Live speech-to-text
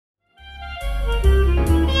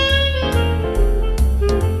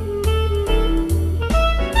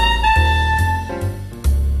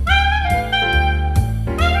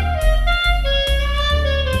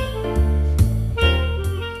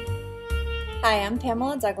Hi, I'm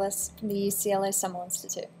Pamela Douglas from the UCLA Semel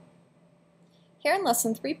Institute. Here in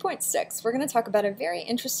lesson 3.6, we're going to talk about a very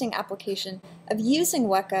interesting application of using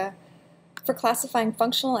Weka for classifying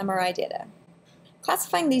functional MRI data.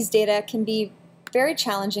 Classifying these data can be very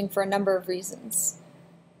challenging for a number of reasons.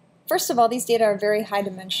 First of all, these data are very high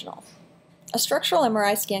dimensional. A structural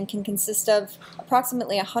MRI scan can consist of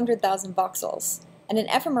approximately 100,000 voxels, and an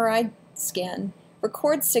fMRI scan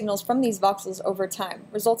records signals from these voxels over time,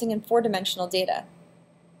 resulting in four-dimensional data.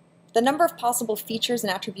 The number of possible features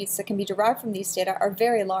and attributes that can be derived from these data are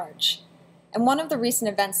very large, and one of the recent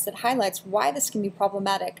events that highlights why this can be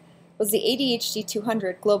problematic was the ADHD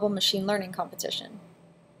 200 Global Machine Learning Competition.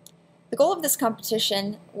 The goal of this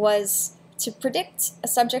competition was to predict a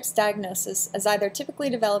subject's diagnosis as either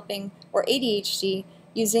typically developing or ADHD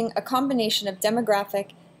using a combination of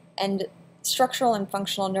demographic and structural and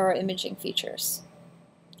functional neuroimaging features.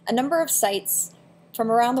 A number of sites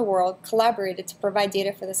from around the world collaborated to provide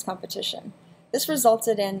data for this competition. This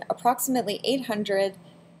resulted in approximately 800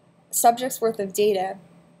 subjects worth of data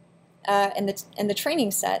in the training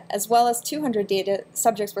set, as well as 200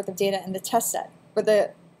 subjects worth of data in the test set, where the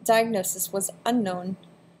diagnosis was unknown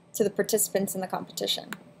to the participants in the competition.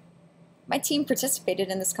 My team participated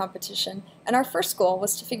in this competition, and our first goal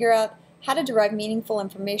was to figure out how to derive meaningful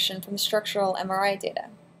information from the structural MRI data.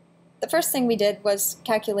 The first thing we did was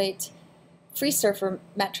calculate free surfer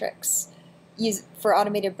metrics for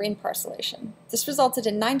automated brain parcellation. This resulted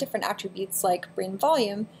in 9 different attributes like brain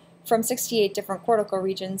volume from 68 different cortical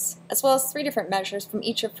regions, as well as 3 different measures from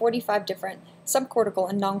each of 45 different subcortical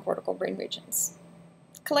and non-cortical brain regions.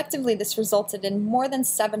 Collectively, this resulted in more than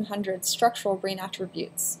 700 structural brain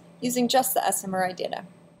attributes using just the SMRI data.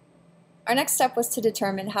 Our next step was to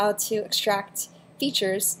determine how to extract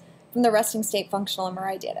features from the resting state functional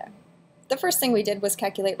MRI data. The first thing we did was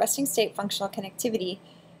calculate resting state functional connectivity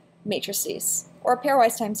matrices, or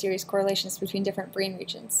pairwise time series correlations between different brain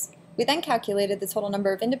regions. We then calculated the total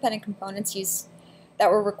number of independent components used that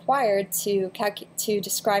were required to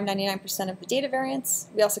describe 99% of the data variance.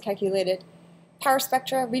 We also calculated power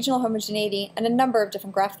spectra, regional homogeneity, and a number of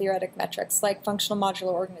different graph theoretic metrics like functional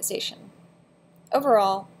modular organization.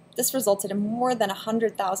 Overall, this resulted in more than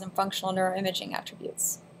 100,000 functional neuroimaging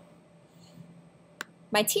attributes.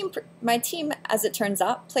 My team, as it turns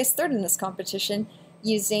out, placed third in this competition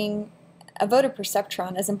using a voter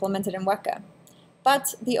perceptron as implemented in Weka.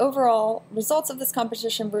 But the overall results of this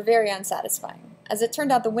competition were very unsatisfying, as it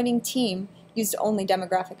turned out the winning team used only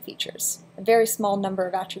demographic features, a very small number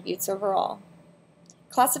of attributes overall.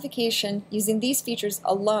 Classification using these features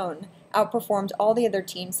alone outperformed all the other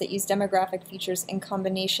teams that used demographic features in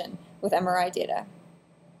combination with MRI data.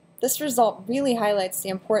 This result really highlights the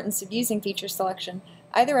importance of using feature selection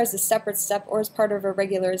either as a separate step or as part of a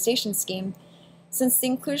regularization scheme, since the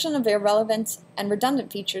inclusion of irrelevant and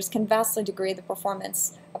redundant features can vastly degrade the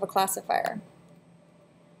performance of a classifier.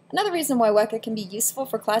 Another reason why Weka can be useful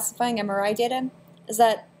for classifying MRI data is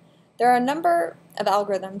that there are a number of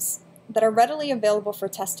algorithms that are readily available for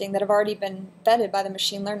testing that have already been vetted by the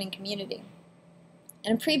machine learning community.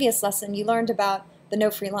 In a previous lesson, you learned about the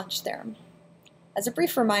no free lunch theorem. As a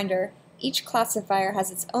brief reminder, each classifier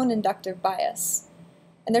has its own inductive bias,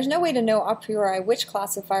 and there's no way to know a priori which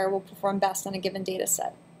classifier will perform best on a given data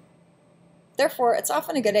set. Therefore, it's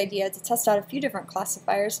often a good idea to test out a few different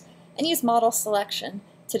classifiers and use model selection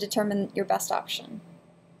to determine your best option.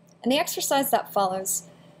 In the exercise that follows,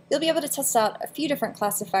 you'll be able to test out a few different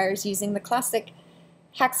classifiers using the classic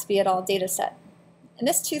Haxby et al. Dataset. In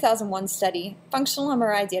this 2001 study, functional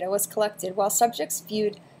MRI data was collected while subjects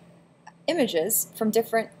viewed images from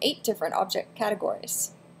 8 different object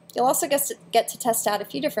categories. You'll also get to test out a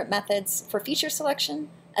few different methods for feature selection,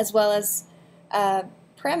 as well as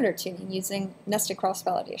parameter tuning using nested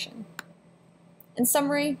cross-validation. In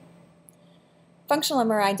summary, functional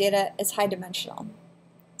MRI data is high-dimensional,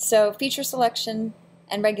 so feature selection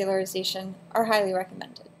and regularization are highly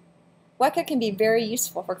recommended. Weka can be very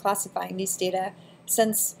useful for classifying these data,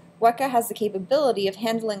 since Weka has the capability of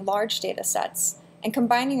handling large data sets and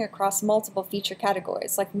combining across multiple feature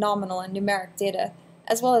categories like nominal and numeric data,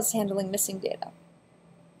 as well as handling missing data.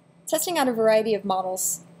 Testing out a variety of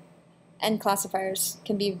models and classifiers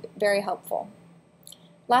can be very helpful.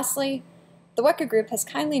 Lastly, the Weka group has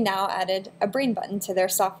kindly now added a brain button to their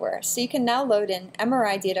software, so you can now load in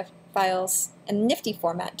MRI data files in Nifty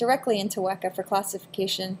format directly into Weka for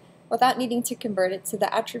classification without needing to convert it to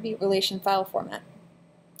the attribute relation file format.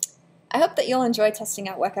 I hope that you'll enjoy testing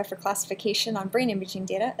out Weka for classification on brain imaging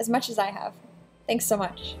data as much as I have. Thanks so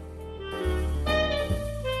much.